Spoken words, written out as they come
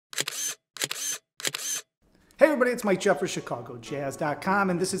Hey everybody, it's Mike Jeff for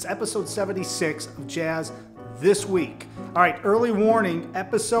ChicagoJazz.com, and this is episode 76 of Jazz This Week. All right, early warning,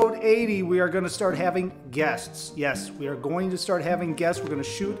 episode 80, we are going to start having guests. Yes, we are going to start having guests. We're going to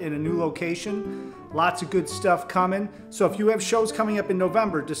shoot in a new location. Lots of good stuff coming. So if you have shows coming up in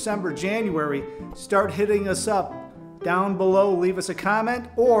November, December, January, start hitting us up down below. Leave us a comment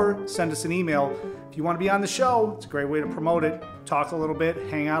or send us an email. If you want to be on the show, it's a great way to promote it. Talk a little bit,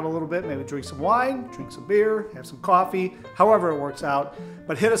 hang out a little bit, maybe drink some wine, drink some beer, have some coffee, however it works out.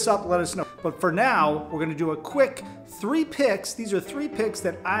 But hit us up, let us know. But for now, we're going to do a quick 3 picks. These are 3 picks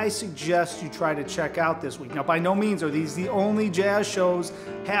that I suggest you try to check out this week. Now, by no means are these the only jazz shows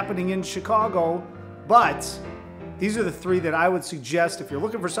happening in Chicago, but these are the 3 that I would suggest if you're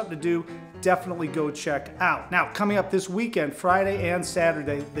looking for something to do, definitely go check out. Now, coming up this weekend, Friday and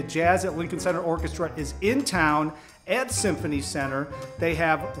Saturday, the Jazz at Lincoln Center Orchestra is in town at Symphony Center. They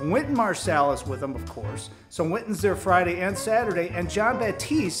have Wynton Marsalis with them, of course. So Wynton's there Friday and Saturday, and Jon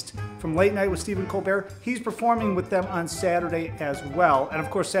Batiste from Late Night with Stephen Colbert, he's performing with them on Saturday as well. And of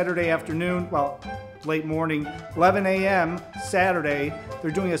course, Saturday afternoon, well, late morning, 11 a.m. Saturday,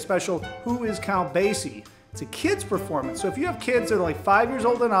 they're doing a special Who is Count Basie? It's a kids performance. So if you have kids that are like 5 years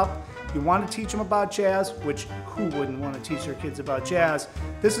old and up, you want to teach them about jazz, which who wouldn't want to teach their kids about jazz?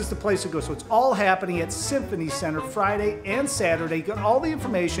 This is the place to go. So it's all happening at Symphony Center Friday and Saturday. Get all the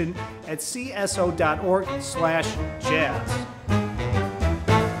information at cso.org/jazz.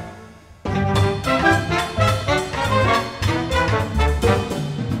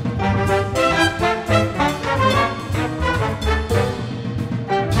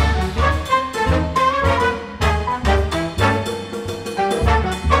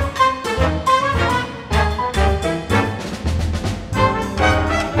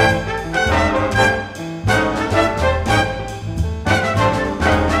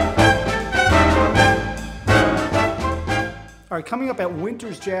 All right, coming up at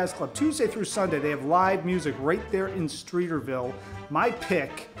Winter's Jazz Club, Tuesday through Sunday, they have live music right there in Streeterville. My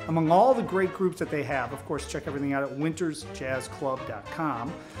pick, among all the great groups that they have, of course, check everything out at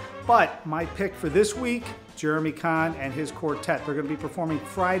wintersjazzclub.com. But my pick for this week, Jeremy Kahn and his quartet. They're going to be performing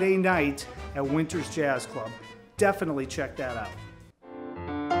Friday night at Winter's Jazz Club. Definitely check that out.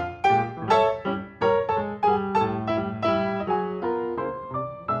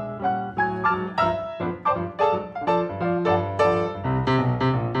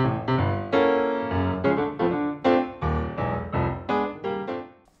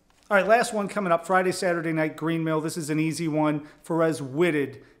 All right, last one coming up, Friday, Saturday night, Green Mill. This is an easy one. Pharez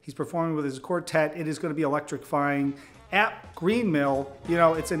Whitted, he's performing with his quartet. It is going to be electrifying at Green Mill. You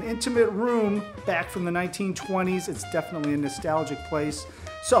know, it's an intimate room back from the 1920s. It's definitely a nostalgic place.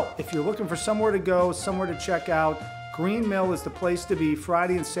 So if you're looking for somewhere to go, somewhere to check out, Green Mill is the place to be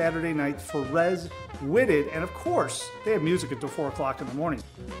Friday and Saturday night. Pharez Whitted, and of course, they have music until 4 o'clock in the morning.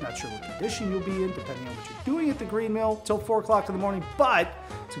 Not sure what condition you'll be in, depending on what you're doing at the Green Mill, till 4 o'clock in the morning, but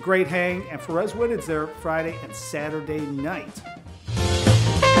it's a great hang, and Pharez Whitted's there Friday and Saturday night.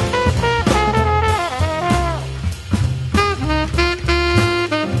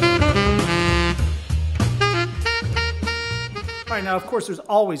 All right, now, of course, there's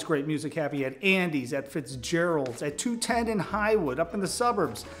always great music happening at Andy's, at Fitzgerald's, at 210 in Highwood, up in the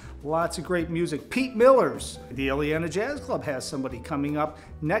suburbs. Lots of great music. Pete Miller's. The Ileana Jazz Club has somebody coming up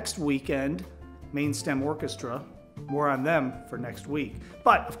next weekend, Main Stem Orchestra. More on them for next week.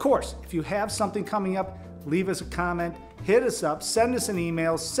 But, of course, if you have something coming up, leave us a comment, hit us up, send us an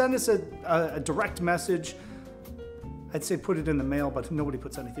email, send us a direct message. I'd say put it in the mail, but nobody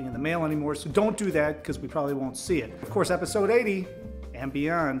puts anything in the mail anymore, so don't do that because we probably won't see it. Of course, episode 80 and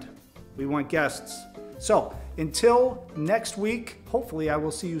beyond, we want guests. So until next week, hopefully I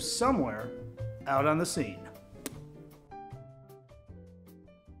will see you somewhere out on the scene.